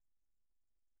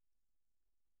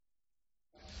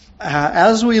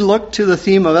As we look to the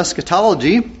theme of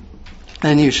eschatology,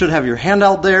 and you should have your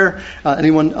handout there.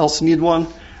 Anyone else need one?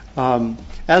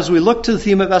 As we look to the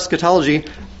theme of eschatology,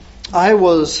 I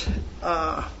was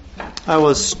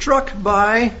struck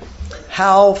by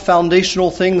how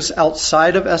foundational things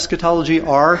outside of eschatology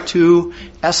are to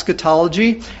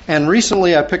eschatology. And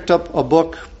recently I picked up a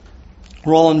book,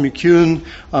 Roland McCune.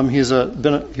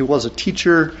 He was a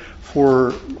teacher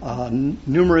for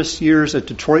numerous years at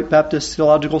Detroit Baptist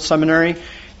Theological Seminary.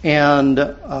 And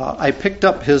I picked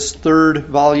up his third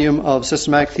volume of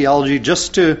Systematic Theology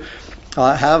just to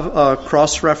have a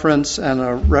cross-reference and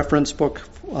a reference book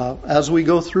as we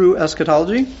go through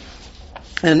eschatology.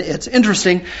 And it's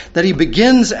interesting that he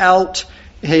begins out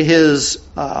his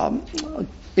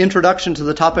introduction to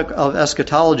the topic of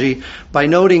eschatology by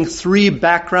noting three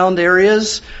background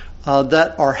areas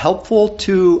that are helpful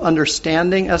to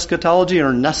understanding eschatology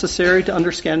or necessary to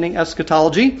understanding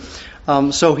eschatology.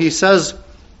 So he says,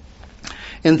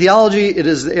 in theology, it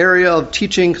is the area of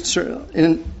teaching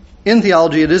in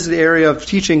theology, it is the area of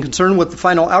teaching concerned with the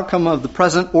final outcome of the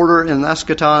present order in the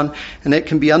eschaton, and it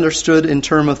can be understood in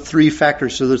terms of three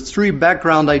factors. So there's three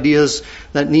background ideas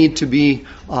that need to be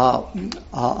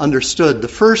understood. The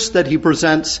first that he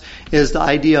presents is the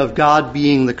idea of God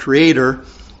being the creator,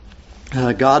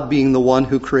 God being the one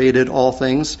who created all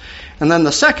things. And then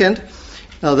the second,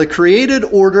 the created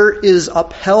order is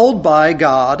upheld by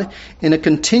God in a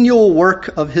continual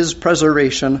work of His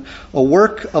preservation, a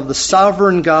work of the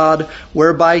sovereign God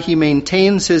whereby He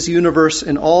maintains His universe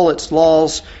in all its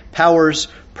laws, powers,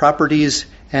 properties,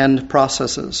 and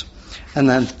processes. And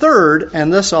then third,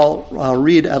 and this I'll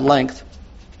read at length,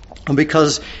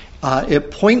 because it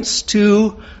points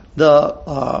to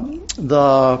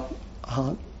the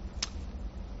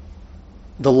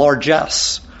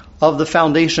largesse of the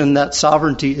foundation that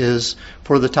sovereignty is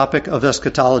for the topic of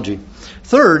eschatology.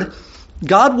 Third,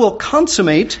 God will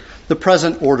consummate the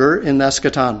present order in the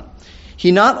eschaton.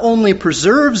 He not only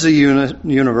preserves the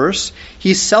universe,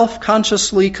 He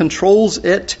self-consciously controls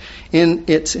it in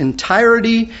its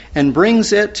entirety and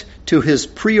brings it to His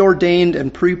preordained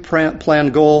and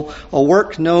pre-planned goal, a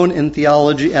work known in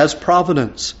theology as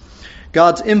providence.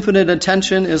 God's infinite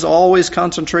attention is always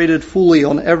concentrated fully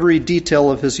on every detail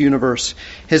of His universe.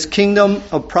 His kingdom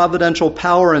of providential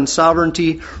power and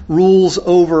sovereignty rules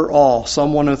over all.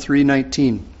 Psalm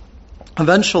 103:19.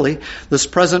 Eventually, this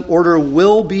present order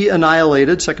will be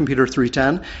annihilated, 2 Peter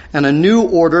 3:10, and a new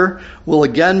order will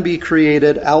again be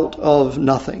created out of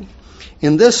nothing.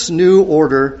 In this new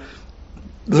order,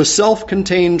 the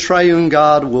self-contained triune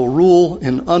God will rule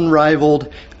in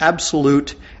unrivaled,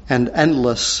 absolute, and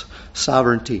endless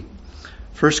sovereignty.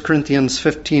 1 Corinthians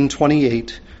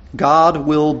 15:28, God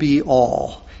will be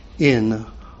all in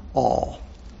all.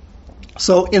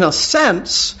 So in a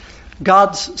sense,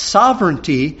 God's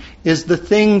sovereignty is the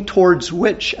thing towards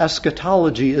which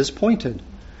eschatology is pointed.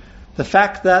 The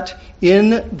fact that in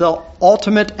the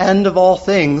ultimate end of all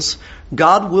things,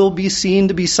 God will be seen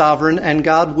to be sovereign and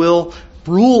God will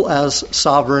rule as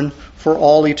sovereign for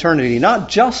all eternity. Not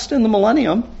just in the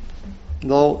millennium,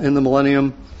 though in the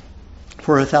millennium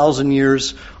for 1,000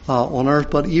 years on earth,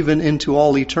 but even into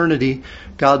all eternity,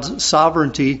 God's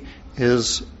sovereignty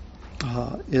is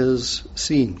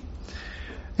seen.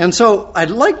 And so I'd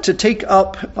like to take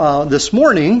up this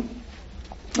morning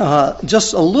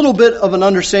just a little bit of an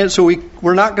understanding. So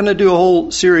we're not going to do a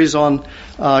whole series on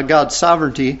God's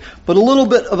sovereignty, but a little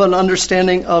bit of an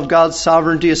understanding of God's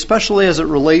sovereignty, especially as it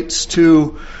relates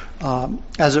to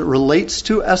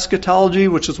eschatology,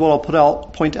 which is what I'll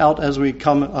point out as we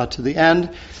come to the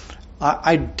end.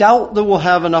 I doubt that we'll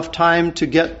have enough time to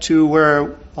get to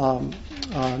where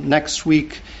next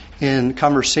week in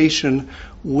conversation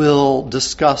we'll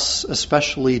discuss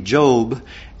especially Job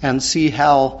and see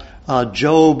how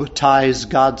Job ties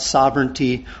God's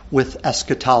sovereignty with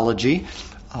eschatology.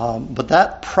 But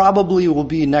that probably will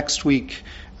be next week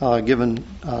given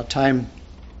time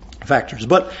factors.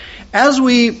 But as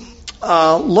we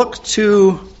look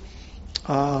to,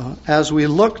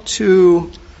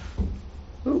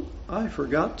 I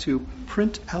forgot to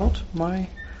print out my,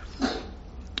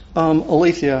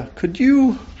 Alethea, could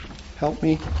you help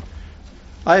me?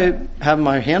 I have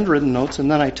my handwritten notes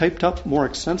and then I typed up more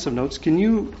extensive notes. Can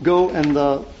you go and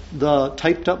the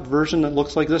typed up version that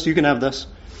looks like this, you can have this.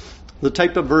 The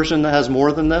typed up version that has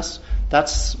more than this,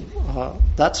 that's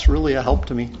really a help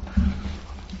to me.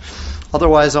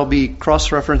 Otherwise, I'll be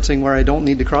cross-referencing where I don't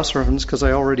need to cross-reference because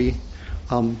I already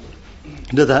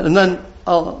did that. And then,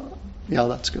 yeah,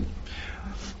 that's good.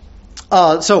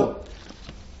 So,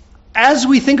 as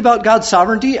we think about God's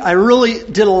sovereignty, I really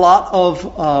did a lot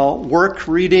of work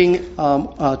reading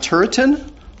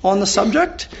Turretin on the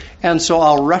subject, and so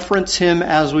I'll reference him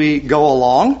as we go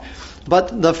along.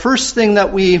 But the first thing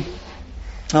that we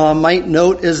might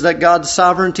note is that God's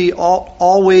sovereignty ought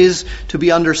always to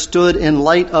be understood in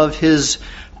light of his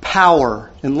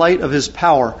power. In light of his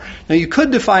power. Now, you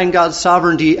could define God's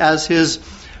sovereignty as his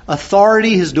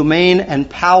authority, his domain, and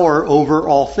power over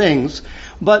all things,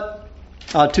 but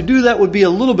to do that would be a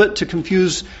little bit to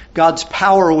confuse God's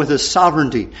power with his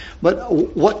sovereignty. But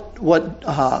what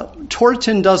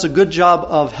Torreton does a good job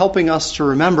of helping us to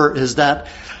remember is that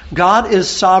God is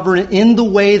sovereign in the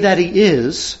way that he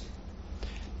is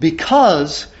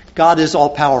because God is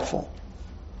all-powerful.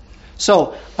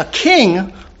 So a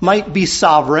king might be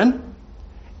sovereign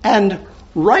and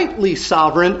rightly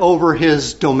sovereign over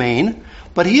his domain,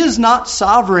 but he is not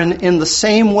sovereign in the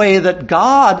same way that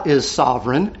God is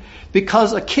sovereign,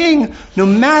 because a king, no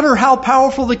matter how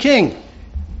powerful the king,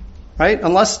 right,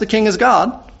 unless the king is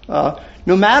God,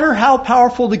 no matter how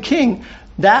powerful the king,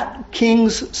 that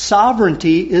king's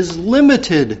sovereignty is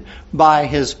limited by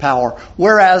his power.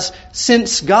 Whereas,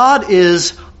 since God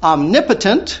is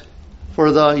omnipotent,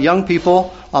 for the young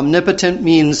people, omnipotent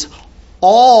means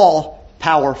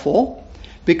all-powerful.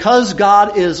 Because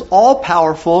God is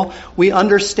all-powerful, we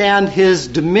understand his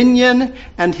dominion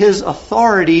and his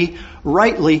authority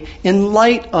rightly in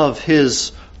light of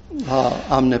his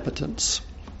omnipotence.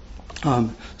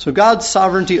 So God's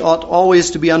sovereignty ought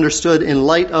always to be understood in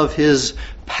light of his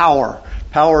power.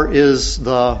 Power is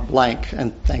the blank,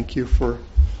 and thank you for,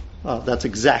 that's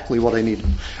exactly what I needed.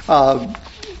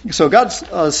 So God's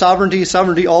sovereignty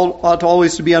ought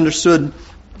always to be understood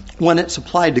when it's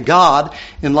applied to God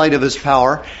in light of his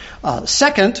power.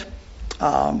 Second,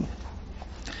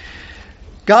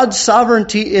 God's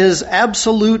sovereignty is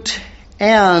absolute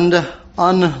and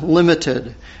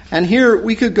unlimited. And here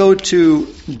we could go to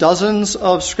dozens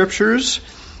of scriptures,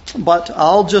 but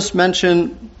I'll just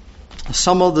mention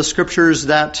some of the scriptures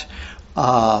that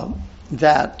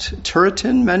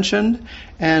Turretin mentioned,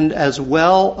 and as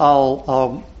well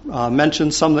I'll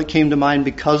mention some that came to mind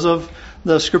because of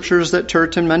the scriptures that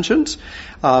Turretin mentions.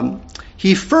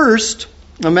 He first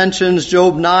mentions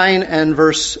Job 9 and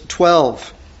verse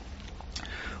 12.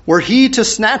 Were he to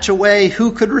snatch away,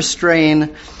 who could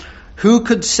restrain? Who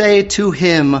could say to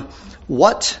him,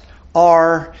 what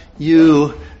are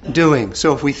you doing?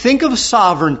 So if we think of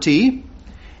sovereignty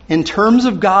in terms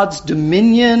of God's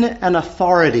dominion and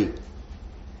authority,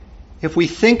 if we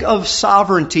think of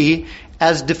sovereignty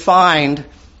as defined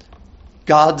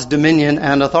God's dominion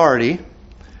and authority,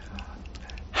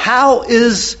 how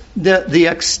is the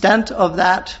extent of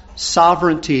that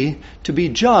sovereignty to be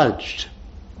judged?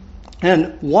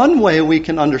 And one way we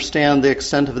can understand the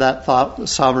extent of that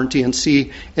sovereignty and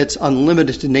see its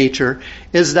unlimited nature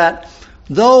is that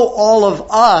though all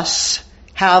of us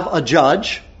have a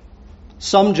judge,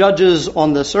 some judges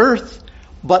on this earth,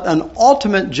 but an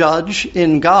ultimate judge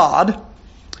in God,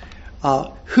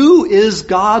 who is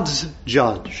God's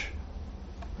judge?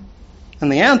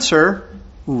 And the answer,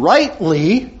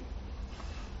 rightly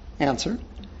answered,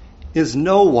 is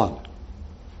no one.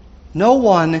 No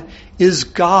one is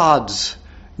God's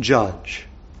judge.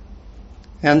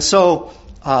 And so,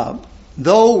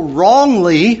 though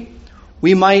wrongly,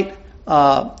 we might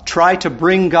try to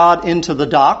bring God into the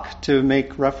dock, to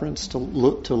make reference to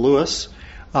Lewis.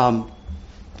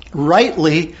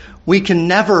 Rightly, we can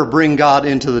never bring God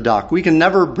into the dock. We can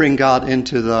never bring God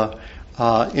into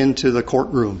the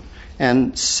courtroom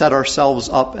and set ourselves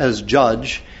up as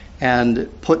judge and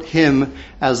put him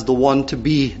as the one to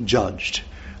be judged.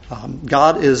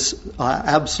 God is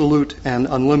absolute and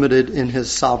unlimited in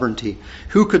his sovereignty.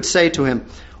 Who could say to him,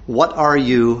 what are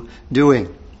you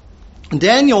doing?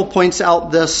 Daniel points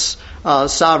out this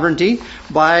sovereignty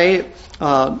by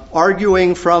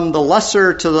arguing from the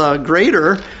lesser to the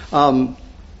greater.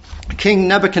 King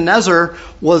Nebuchadnezzar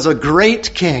was a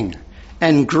great king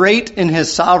and great in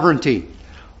his sovereignty,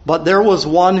 but there was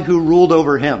one who ruled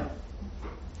over him,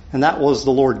 and that was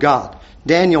the Lord God.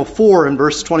 Daniel 4 and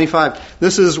verse 25.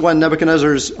 This is when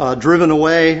Nebuchadnezzar's driven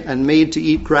away and made to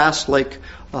eat grass like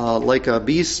a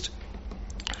beast.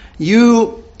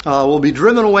 You will be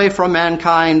driven away from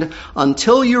mankind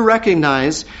until you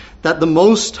recognize that the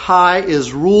Most High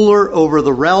is ruler over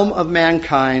the realm of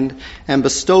mankind and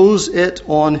bestows it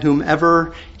on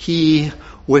whomever he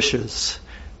wishes.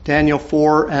 Daniel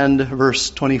 4 and verse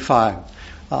 25.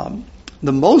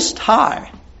 The Most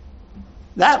High,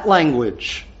 that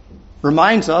language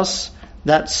reminds us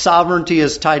that sovereignty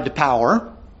is tied to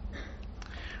power,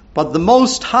 but the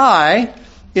Most High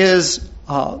is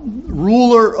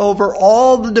ruler over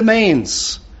all the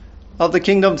domains of the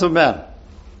kingdoms of men.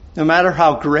 No matter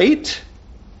how great,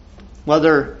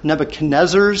 whether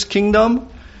Nebuchadnezzar's kingdom,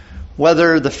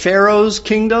 whether the Pharaoh's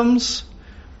kingdoms,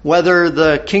 whether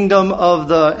the kingdom of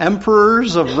the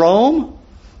emperors of Rome,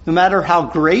 no matter how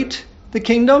great the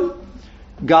kingdom,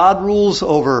 God rules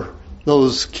over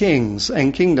those kings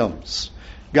and kingdoms.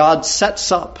 God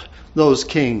sets up those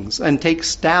kings and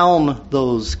takes down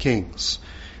those kings.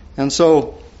 And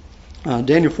so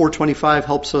Daniel 4:25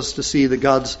 helps us to see that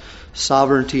God's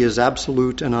sovereignty is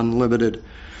absolute and unlimited.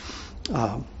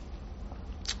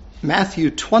 Matthew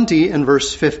 20 and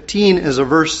verse 15 is a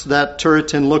verse that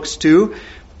Turretin looks to.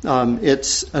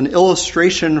 It's an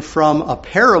illustration from a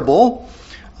parable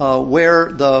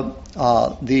where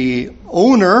the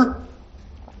owner,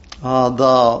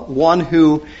 the one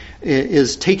who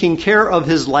is taking care of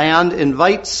his land,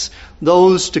 invites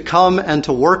those to come and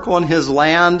to work on his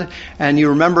land. And you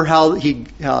remember how he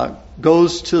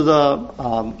goes to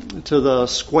the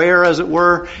square, as it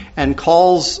were, and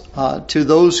calls to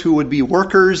those who would be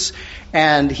workers,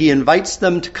 and he invites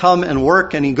them to come and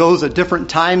work, and he goes at different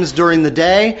times during the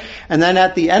day. And then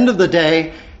at the end of the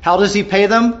day, how does he pay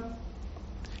them?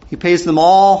 He pays them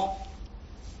all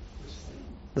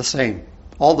the same.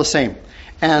 All the same.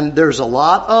 And there's a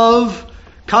lot of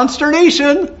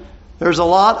consternation. There's a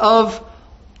lot of,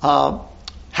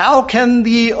 how can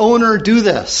the owner do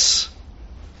this?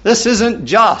 This isn't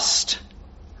just,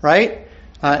 right?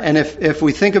 And if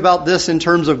we think about this in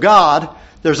terms of God,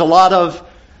 there's a lot of,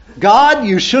 God,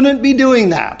 you shouldn't be doing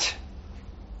that.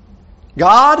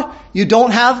 God, you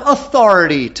don't have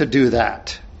authority to do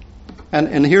that.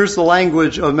 And here's the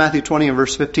language of Matthew 20 and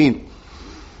verse 15.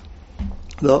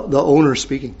 The owner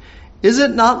speaking. Is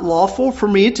it not lawful for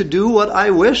me to do what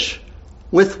I wish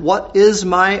with what is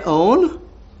my own?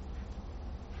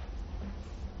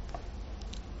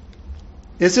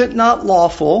 Is it not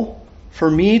lawful for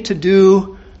me to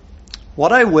do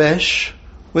what I wish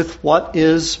with what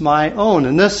is my own?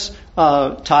 And this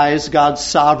ties God's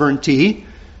sovereignty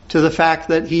to the fact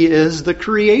that He is the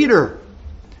Creator.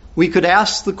 We could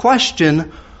ask the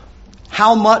question,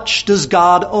 how much does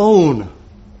God own?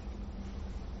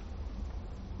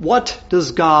 What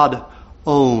does God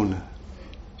own?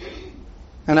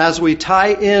 And as we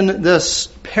tie in this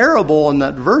parable and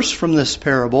that verse from this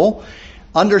parable,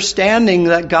 understanding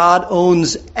that God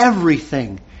owns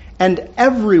everything and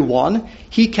everyone,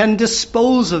 He can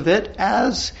dispose of it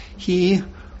as He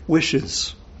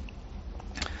wishes.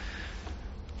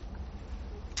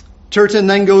 Turton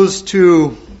then goes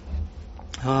to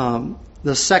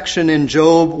the section in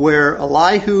Job where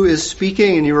Elihu is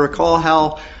speaking, and you recall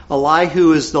how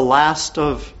Elihu is the last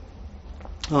of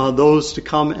those to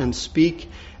come and speak,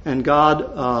 and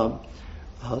God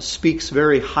speaks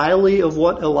very highly of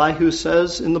what Elihu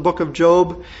says in the book of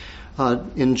Job.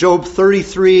 In Job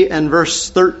 33 and verse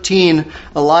 13,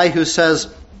 Elihu says,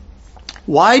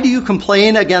 "Why do you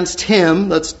complain against him,"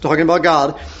 that's talking about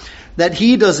God, "that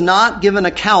he does not give an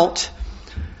account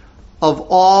of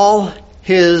all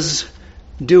his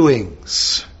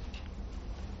doings?"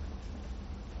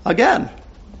 Again,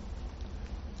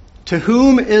 to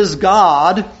whom is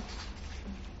God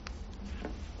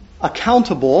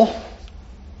accountable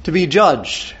to be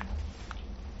judged?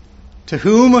 To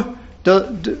whom,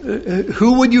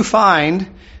 who would you find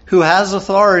who has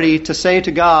authority to say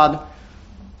to God,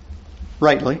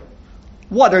 rightly,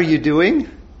 "What are you doing?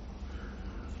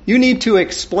 You need to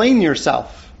explain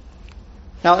yourself."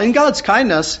 Now, in God's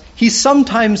kindness, He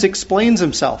sometimes explains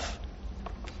Himself,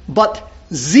 but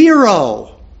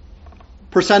 0%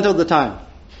 of the time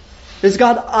is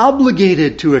God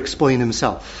obligated to explain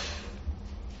Himself.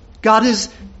 God is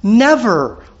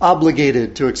never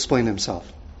obligated to explain Himself.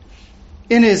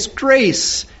 In His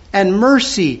grace and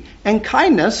mercy and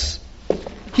kindness,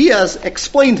 He has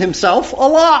explained Himself a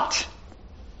lot.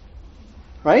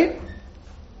 Right?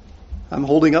 I'm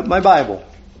holding up my Bible.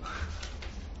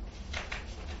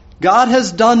 God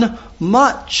has done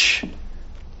much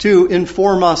to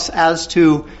inform us as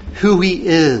to who He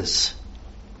is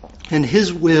and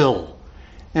His will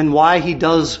and why He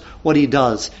does what He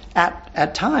does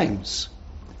at times.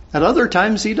 At other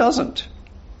times He doesn't.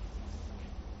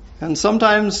 And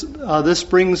sometimes this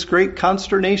brings great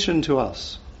consternation to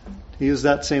us, to use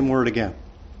that same word again.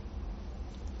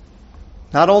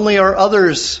 Not only are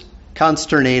others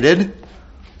consternated,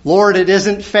 "Lord, it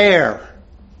isn't fair."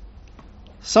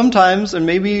 Sometimes, and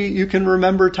maybe you can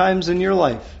remember times in your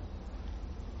life,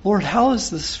 "Lord, how is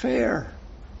this fair?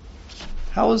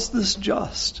 How is this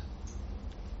just?"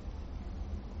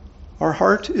 Our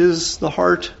heart is the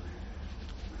heart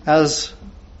as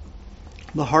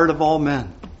the heart of all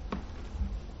men.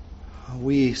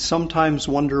 We sometimes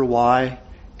wonder why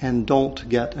and don't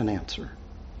get an answer.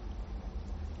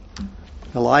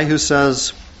 Elihu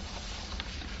says,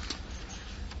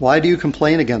 "Why do you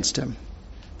complain against him,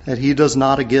 that he does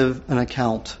not give an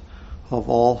account of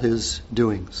all his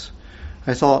doings?"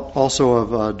 I thought also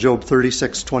of Job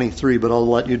 36:23, but I'll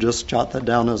let you just jot that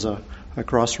down as a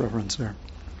cross-reference there.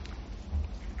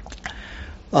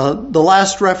 The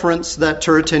last reference that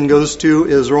Turretin goes to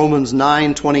is Romans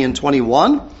 9:20 and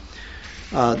 21.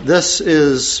 This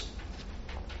is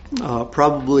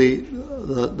probably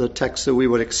the text that we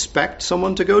would expect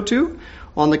someone to go to.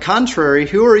 On the contrary,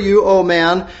 who are you, O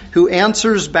man, who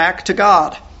answers back to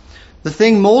God? The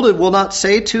thing molded will not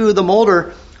say to the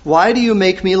molder, "Why do you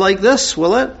make me like this?"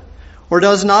 will it? Or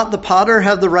does not the potter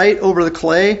have the right over the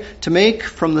clay to make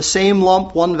from the same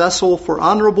lump one vessel for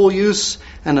honorable use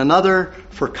and another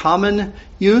for common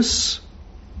use?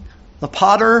 The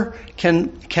potter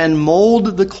can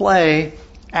mold the clay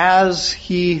as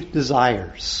he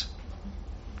desires.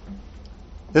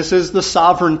 This is the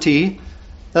sovereignty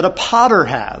that a potter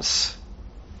has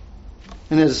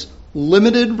in his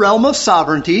limited realm of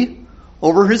sovereignty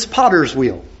over his potter's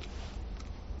wheel.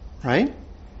 Right?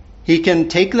 He can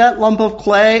take that lump of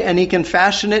clay and he can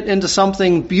fashion it into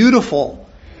something beautiful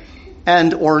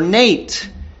and ornate,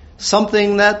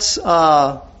 something that's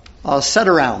set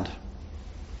around,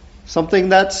 something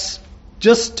that's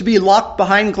just to be locked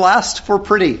behind glass for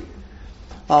pretty.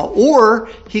 Or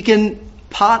he can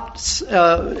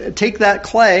take that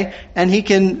clay and he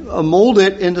can mold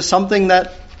it into something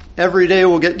that every day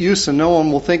will get use and no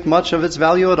one will think much of its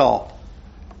value at all.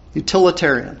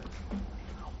 Utilitarian.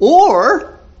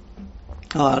 Or,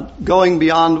 going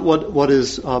beyond what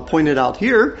is pointed out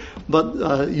here,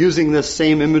 but using this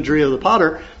same imagery of the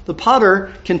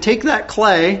potter can take that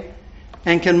clay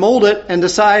and can mold it and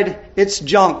decide it's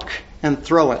junk and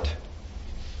throw it.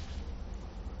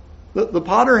 The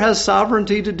potter has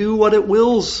sovereignty to do what it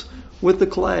wills with the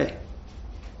clay.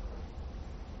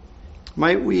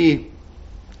 Might we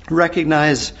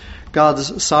recognize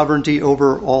God's sovereignty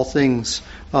over all things?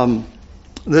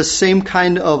 This same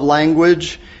kind of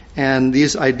language and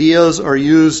these ideas are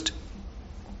used,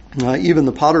 even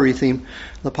the potter theme,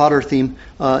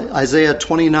 Isaiah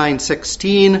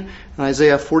 29:16, and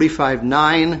Isaiah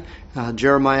 45:9,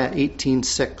 Jeremiah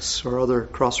 18:6, or other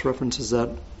cross references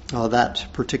that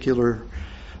particular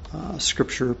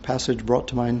scripture passage brought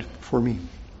to mind for me.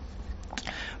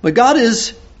 But God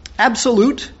is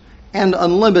absolute and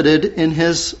unlimited in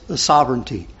His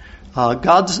sovereignty.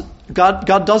 God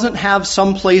doesn't have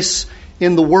some place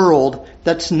in the world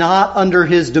that's not under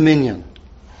His dominion.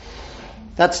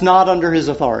 That's not under His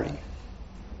authority.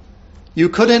 You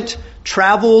couldn't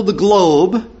travel the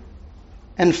globe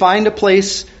and find a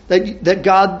place that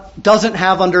God doesn't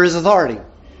have under His authority.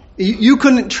 You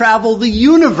couldn't travel the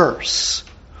universe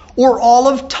or all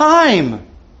of time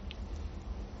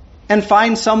and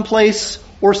find some place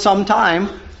or some time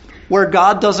where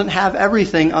God doesn't have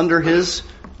everything under His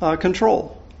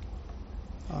control.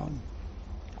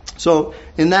 So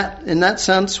in that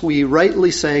sense, we rightly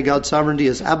say God's sovereignty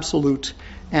is absolute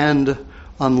and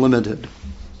unlimited.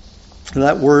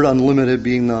 That word unlimited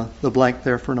being the blank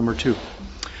there for number 2.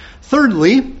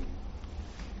 Thirdly,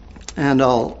 and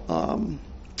I'll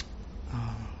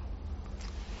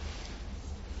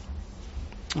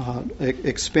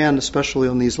expand especially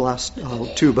on these last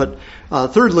two, but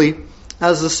thirdly,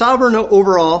 as the sovereign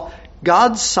over all,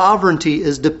 God's sovereignty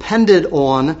is depended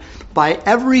on by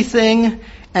everything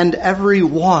and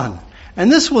everyone. And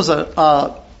this was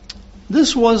a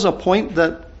point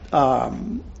that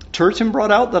Turton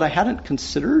brought out that I hadn't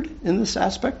considered in this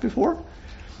aspect before.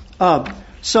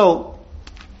 So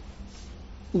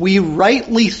we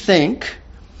rightly think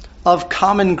of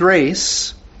common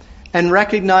grace and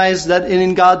recognize that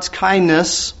in God's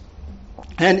kindness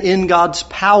and in God's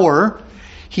power,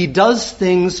 He does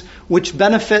things which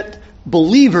benefit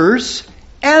believers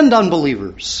and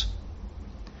unbelievers.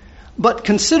 But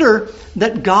consider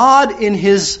that God in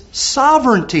His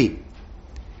sovereignty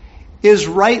is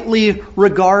rightly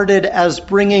regarded as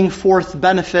bringing forth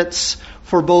benefits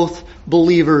for both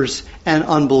believers and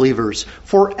unbelievers,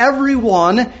 for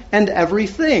everyone and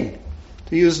everything.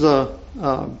 To use the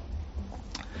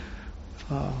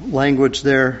language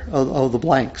there of the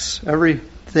blanks,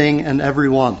 everything and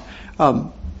everyone.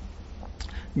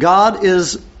 God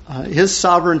is His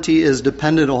sovereignty is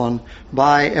depended on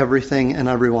by everything and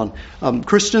everyone.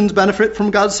 Christians benefit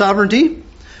from God's sovereignty,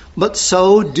 but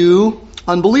so do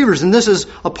unbelievers. And this is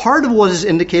a part of what is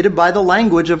indicated by the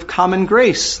language of common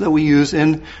grace that we use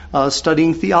in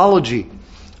studying theology.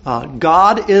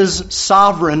 God is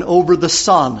sovereign over the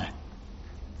Son.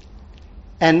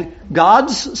 And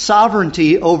God's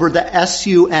sovereignty over the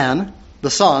S-U-N,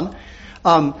 the Son,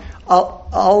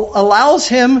 allows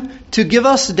Him to give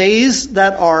us days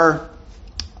that are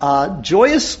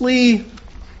joyously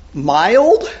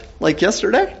mild, like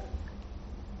yesterday.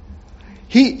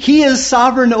 He is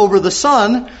sovereign over the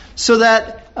sun, so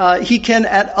that He can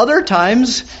at other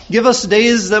times give us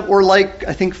days that were like,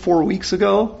 I think 4 weeks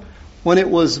ago, when it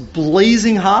was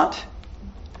blazing hot.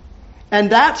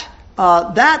 And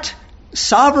that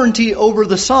sovereignty over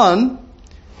the sun,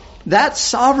 that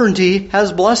sovereignty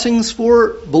has blessings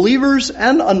for believers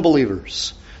and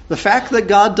unbelievers. The fact that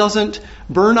God doesn't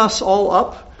burn us all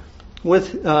up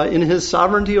in His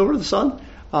sovereignty over the sun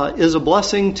is a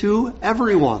blessing to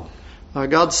everyone.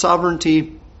 God's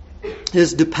sovereignty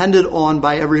is depended on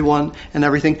by everyone and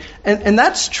everything. And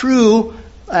that's true,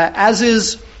 as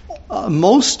is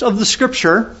most of the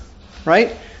Scripture,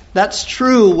 right? That's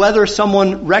true whether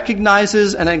someone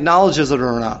recognizes and acknowledges it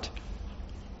or not.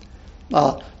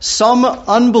 Some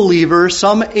unbeliever,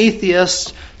 some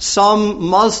atheist, some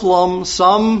Muslim,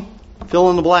 some fill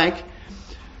in the blank,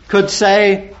 could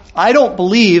say, I don't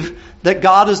believe that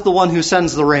God is the one who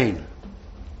sends the rain.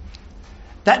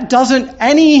 That doesn't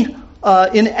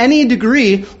in any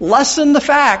degree lessen the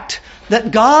fact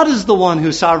that God is the one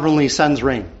who sovereignly sends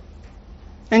rain.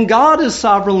 And God is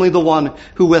sovereignly the one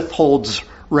who withholds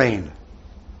rain.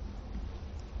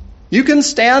 You can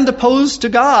stand opposed to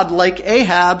God like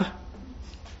Ahab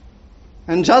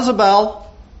and Jezebel.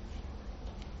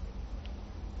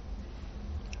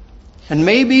 And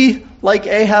maybe like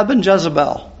Ahab and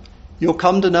Jezebel, you'll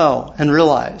come to know and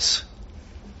realize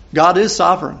God is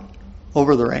sovereign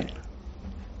over the rain.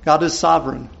 God is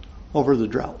sovereign over the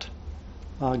drought.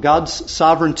 God's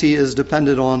sovereignty is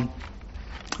depended on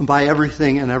by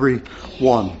everything and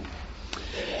everyone.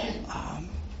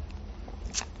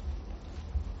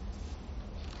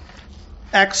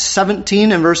 Acts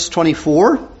 17 and verse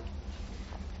 24.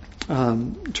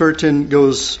 Turretin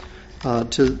goes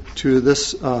to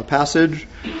this passage.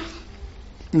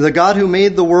 The God who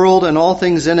made the world and all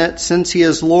things in it, since He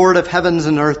is Lord of heavens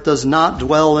and earth, does not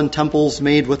dwell in temples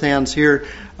made with hands. Here,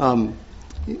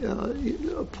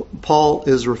 Paul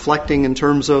is reflecting in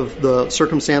terms of the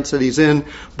circumstance that he's in.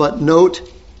 But note,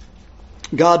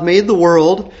 God made the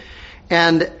world,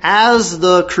 and as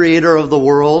the creator of the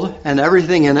world and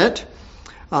everything in it,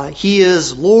 He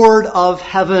is Lord of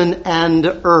heaven and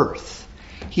earth.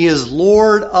 He is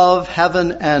Lord of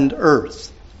heaven and earth.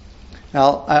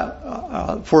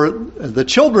 Now, for the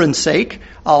children's sake,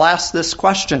 I'll ask this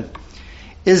question.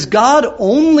 Is God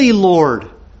only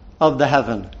Lord of the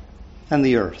heaven and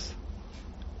the earth?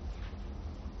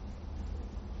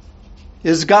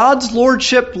 Is God's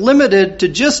lordship limited to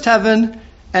just heaven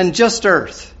and just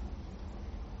earth?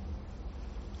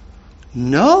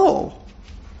 No.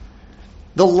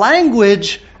 The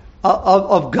language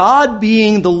of God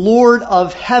being the Lord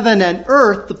of heaven and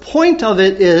earth, the point of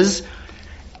it is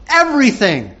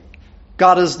everything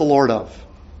God is the Lord of.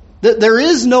 There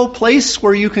is no place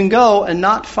where you can go and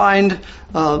not find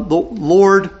the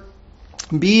Lord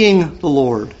being the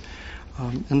Lord.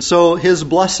 And so His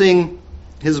blessings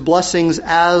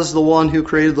as the one who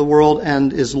created the world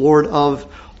and is Lord of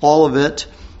all of it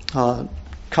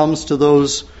comes to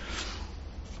those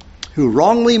who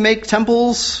wrongly make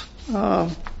temples, who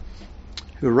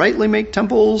rightly make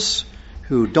temples,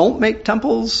 who don't make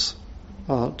temples,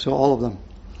 to all of them.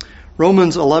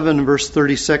 Romans 11 verse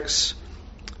 36,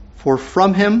 for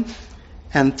from Him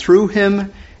and through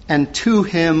Him and to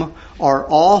Him are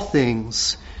all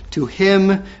things. To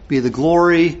Him be the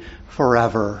glory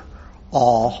forever.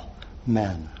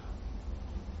 Amen.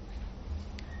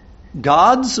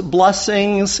 God's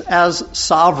blessings as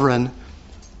sovereign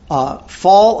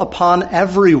fall upon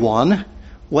everyone,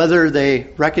 whether they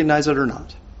recognize it or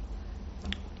not.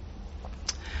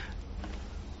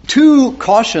 Two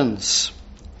cautions.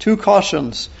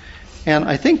 And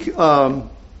I think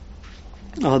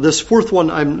this fourth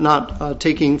one I'm not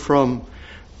taking from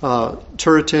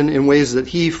Turretin in ways that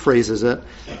he phrases it.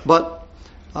 But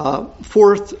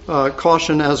fourth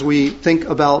caution as we think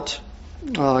about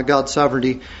God's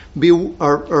sovereignty,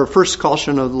 or first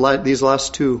caution of these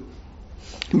last two.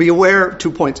 Beware,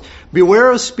 2 points. Beware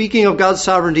of speaking of God's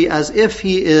sovereignty as if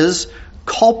He is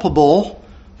culpable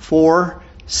for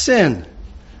sin.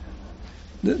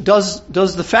 Does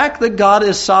the fact that God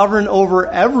is sovereign over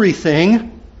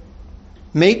everything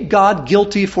make God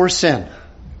guilty for sin?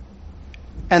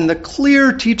 And the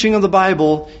clear teaching of the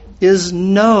Bible is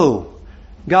no.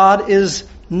 God is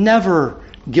never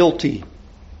guilty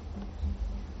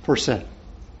for sin.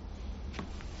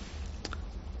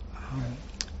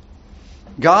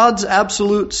 God's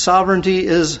absolute sovereignty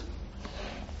is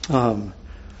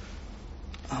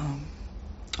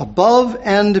above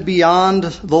and beyond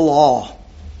the law,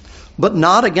 but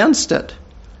not against it.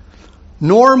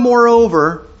 Nor,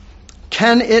 moreover,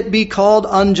 can it be called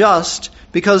unjust,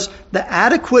 because the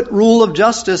adequate rule of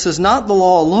justice is not the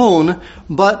law alone,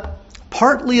 but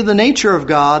partly the nature of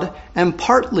God and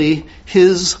partly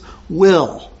His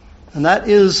will. And that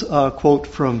is a quote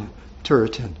from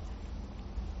Turretin.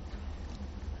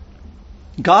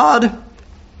 God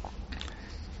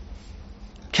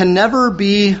can never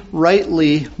be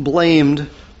rightly blamed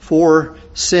for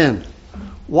sin.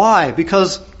 Why?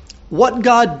 Because what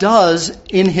God does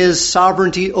in His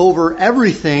sovereignty over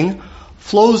everything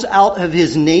flows out of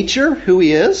His nature, who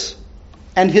He is,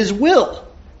 and His will,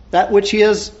 that which He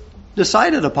has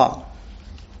decided upon.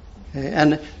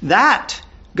 And that,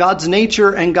 God's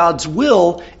nature and God's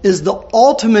will, is the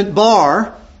ultimate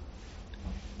bar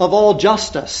of all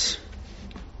justice.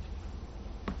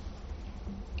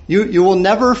 You will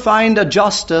never find a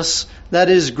justice that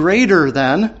is greater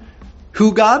than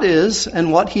who God is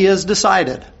and what He has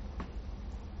decided.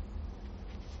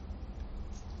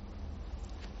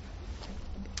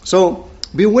 So,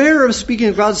 beware of speaking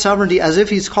of God's sovereignty as if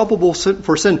He's culpable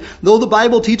for sin. Though the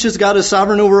Bible teaches God is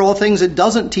sovereign over all things, it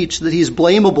doesn't teach that He's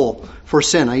blamable for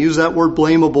sin. I use that word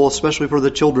blamable especially for the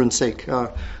children's sake.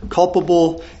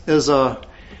 Culpable is a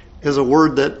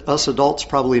word that us adults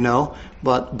probably know,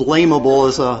 but blamable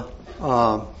is a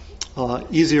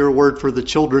easier word for the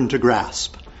children to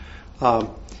grasp.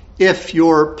 If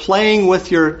you're playing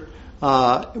with your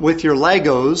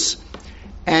Legos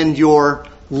and your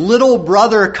little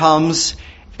brother comes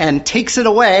and takes it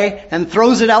away and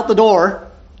throws it out the door,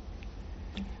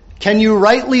 can you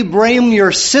rightly blame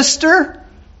your sister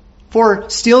for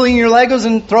stealing your Legos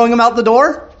and throwing them out the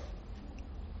door?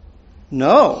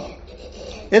 No.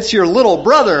 It's your little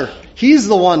brother. He's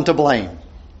the one to blame.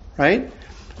 Right?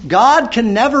 God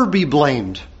can never be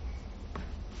blamed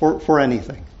for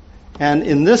anything. And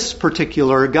in this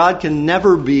particular, God can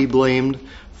never be blamed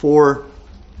for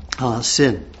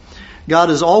sin.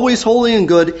 God is always holy and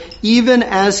good, even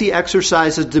as He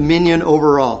exercises dominion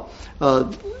over all.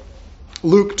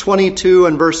 Luke 22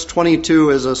 and verse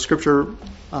 22 is a scripture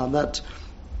that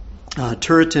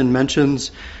Turretin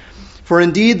mentions. For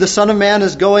indeed the Son of Man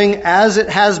is going as it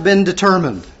has been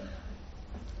determined.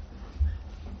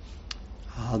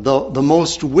 The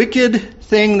most wicked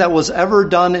thing that was ever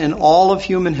done in all of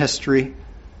human history,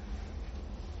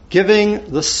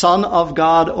 giving the Son of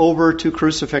God over to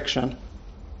crucifixion,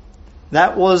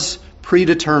 that was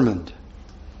predetermined.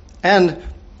 And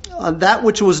that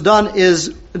which was done is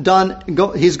done,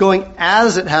 He's going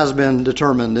as it has been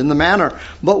determined in the manner.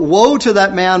 But woe to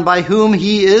that man by whom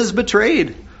He is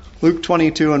betrayed. Luke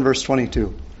 22 and verse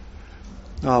 22.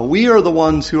 We are the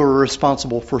ones who are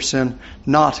responsible for sin,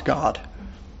 not God.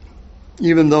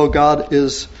 Even though God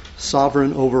is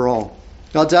sovereign over all.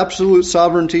 God's absolute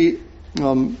sovereignty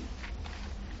goes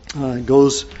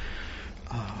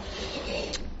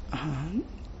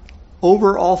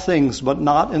over all things, but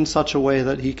not in such a way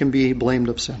that He can be blamed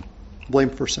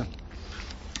for sin.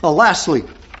 Lastly,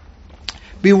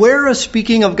 beware of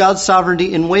speaking of God's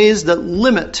sovereignty in ways that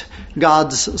limit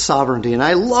God's sovereignty. And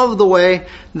I love the way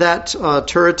that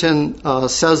Turretin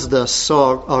says this.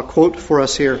 So I'll quote for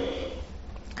us here.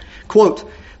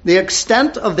 Quote, the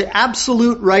extent of the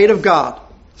absolute right of God.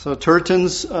 So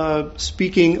Turretin's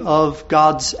speaking of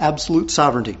God's absolute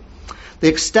sovereignty. The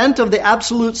extent of the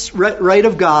absolute right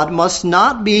of God must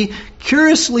not be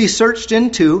curiously searched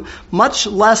into, much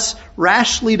less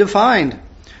rashly defined.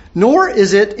 Nor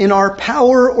is it in our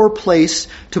power or place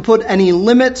to put any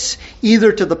limits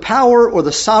either to the power or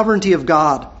the sovereignty of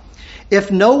God. If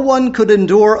no one could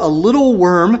endure a little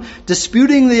worm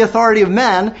disputing the authority of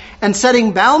men and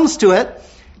setting bounds to it,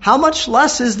 how much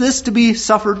less is this to be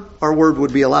suffered, our word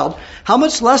would be allowed, how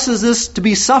much less is this to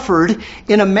be suffered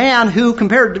in a man who,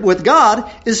 compared with God,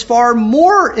 is far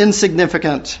more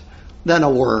insignificant than a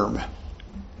worm?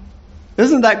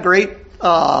 Isn't that great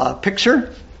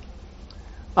picture?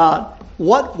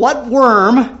 What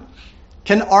worm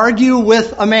can argue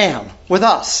with a man, with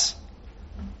us?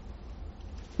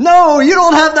 No, you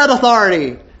don't have that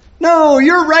authority. No,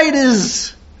 your right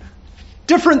is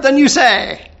different than you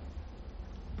say.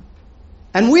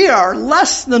 And we are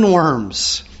less than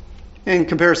worms in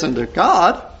comparison to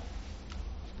God.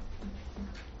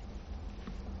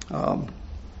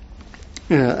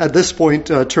 At this point,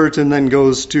 Turretin then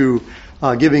goes to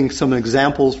giving some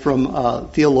examples from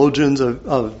theologians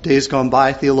of days gone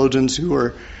by, theologians who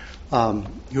were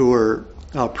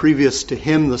previous to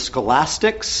him, the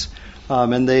scholastics,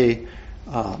 and they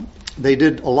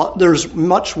did a lot. There's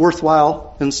much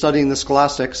worthwhile in studying the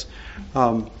scholastics,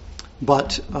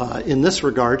 but in this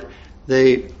regard,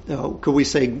 They, could we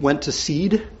say, went to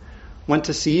seed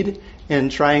in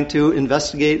trying to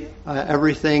investigate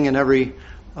everything and every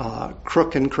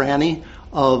crook and cranny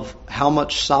of how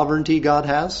much sovereignty God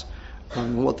has,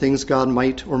 what things God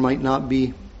might or might not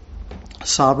be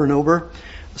sovereign over.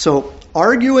 So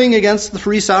arguing against the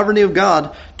free sovereignty of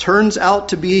God turns out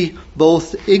to be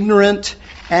both ignorant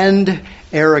and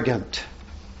arrogant.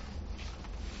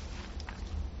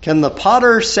 Can the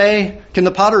pottery say to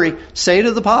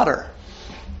the potter,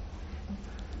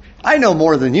 I know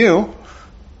more than you.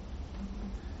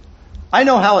 I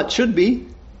know how it should be.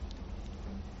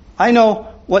 I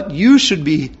know what you should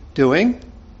be doing.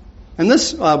 And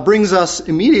this brings us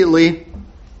immediately,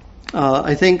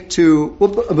 I think, to...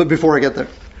 But before I get there,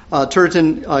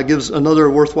 Turretin gives another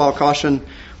worthwhile caution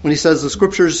when he says the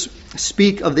Scriptures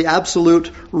speak of the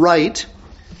absolute right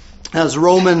as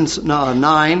Romans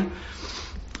 9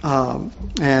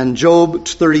 and Job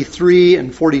 33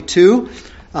 and 42.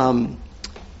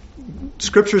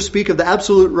 Scriptures speak of the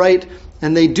absolute right,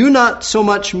 and they do not so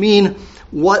much mean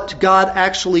what God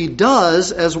actually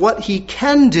does as what he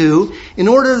can do, in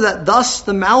order that thus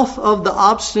the mouth of the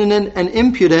obstinate and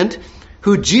impudent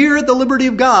who jeer at the liberty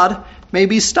of God may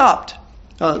be stopped.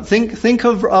 Think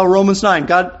of Romans 9.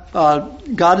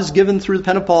 God has given through the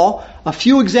pen of Paul a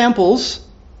few examples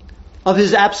of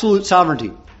his absolute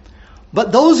sovereignty.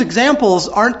 But those examples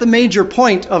aren't the major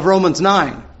point of Romans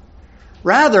 9.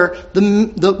 Rather,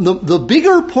 the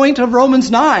bigger point of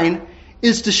Romans 9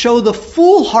 is to show the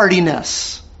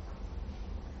foolhardiness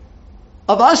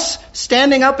of us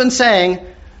standing up and saying,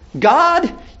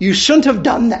 God, you shouldn't have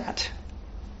done that.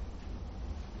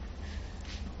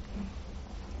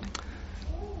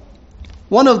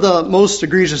 One of the most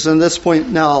egregious, and at this point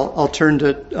now I'll turn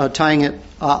to tying it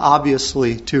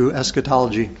obviously to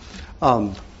eschatology.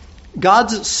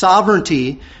 God's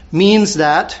sovereignty means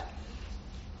that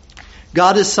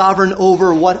God is sovereign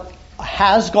over what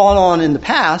has gone on in the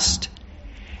past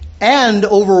and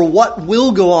over what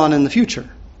will go on in the future.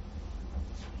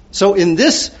 So in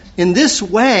this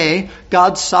way,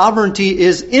 God's sovereignty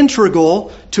is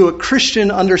integral to a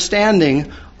Christian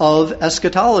understanding of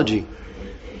eschatology.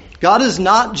 God is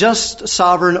not just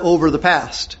sovereign over the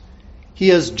past. He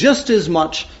is just as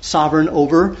much sovereign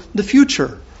over the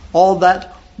future, all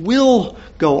that will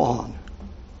go on.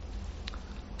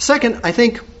 Second, I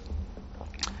think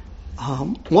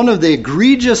one of the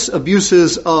egregious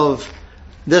abuses of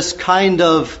this kind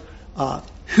of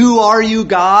who are you,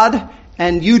 God,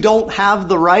 and you don't have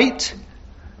the right.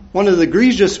 One of the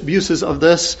egregious abuses of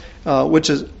this,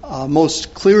 which is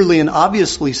most clearly and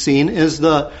obviously seen, is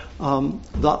the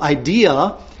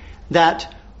idea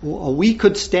that we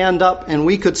could stand up and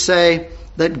we could say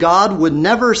that God would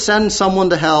never send someone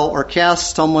to hell or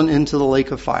cast someone into the lake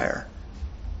of fire.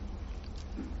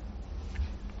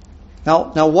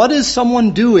 Now, what is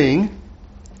someone doing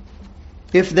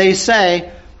if they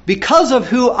say, because of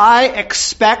who I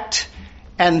expect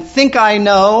and think I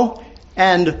know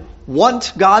and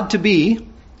want God to be,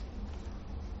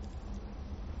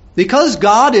 because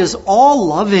God is all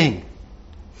loving,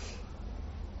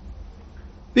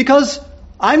 because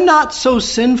I'm not so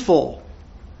sinful,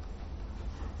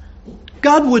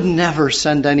 God would never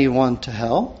send anyone to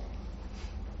hell.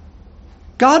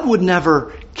 God would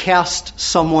never cast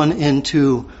someone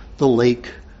into the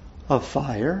lake of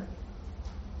fire.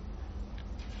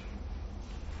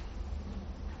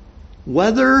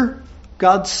 Whether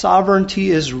God's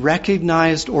sovereignty is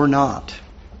recognized or not,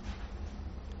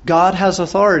 God has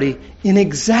authority in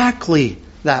exactly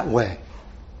that way.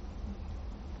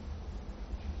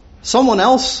 Someone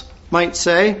else might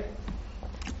say,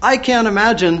 I can't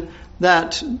imagine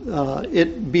that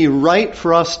it be right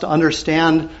for us to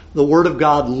understand the Word of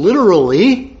God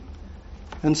literally,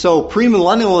 and so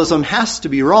premillennialism has to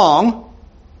be wrong.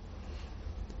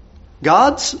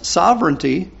 God's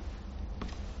sovereignty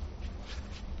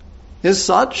is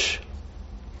such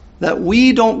that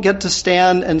we don't get to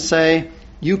stand and say,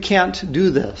 you can't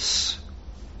do this.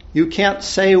 You can't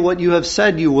say what you have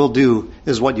said you will do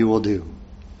is what you will do.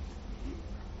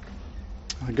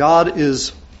 God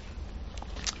is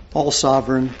all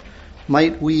sovereign.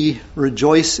 Might we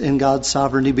rejoice in God's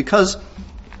sovereignty? Because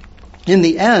in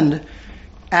the end,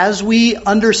 as we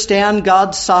understand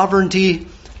God's sovereignty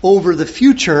over the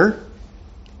future,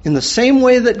 in the same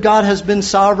way that God has been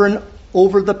sovereign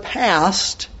over the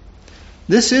past,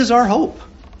 this is our hope.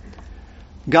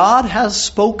 God has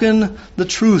spoken the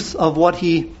truth of what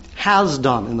He has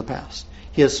done in the past.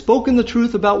 He has spoken the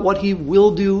truth about what He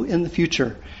will do in the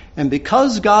future. And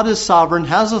because God is sovereign,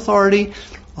 has authority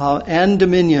and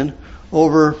dominion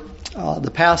over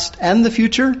the past and the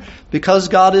future, because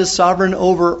God is sovereign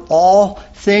over all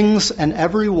things and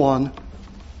everyone,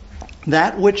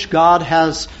 that which God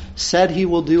has said He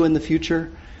will do in the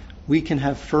future, we can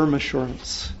have firm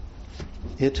assurance.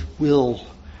 It will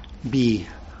be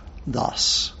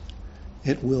thus.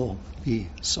 It will be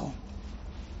so.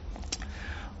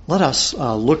 Let us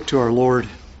look to our Lord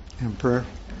in prayer.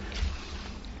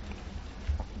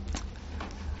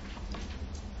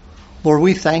 Lord,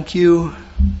 we thank you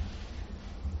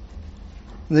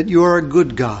that you are a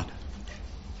good God.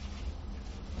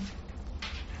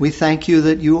 We thank you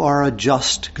that you are a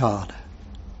just God.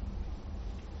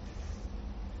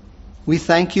 We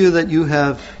thank you that you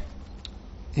have,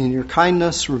 in your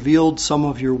kindness, revealed some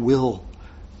of your will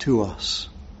to us.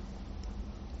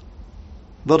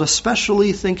 But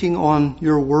especially thinking on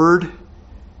your word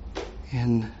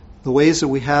in the ways that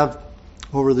we have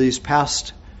over these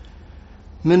past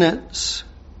minutes,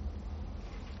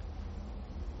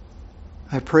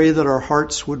 I pray that our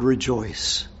hearts would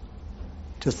rejoice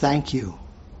to thank you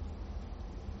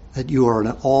that you are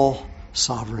an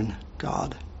all-sovereign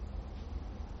God.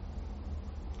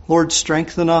 Lord,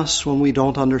 strengthen us when we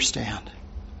don't understand.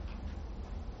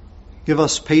 Give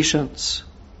us patience.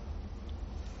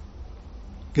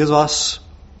 Give us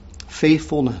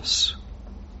faithfulness.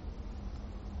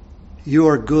 You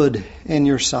are good in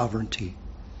your sovereignty.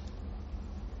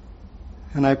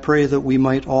 And I pray that we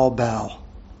might all bow,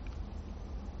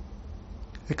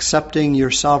 accepting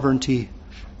your sovereignty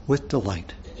with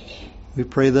delight. We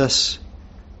pray this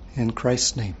in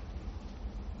Christ's name.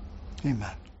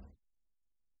 Amen.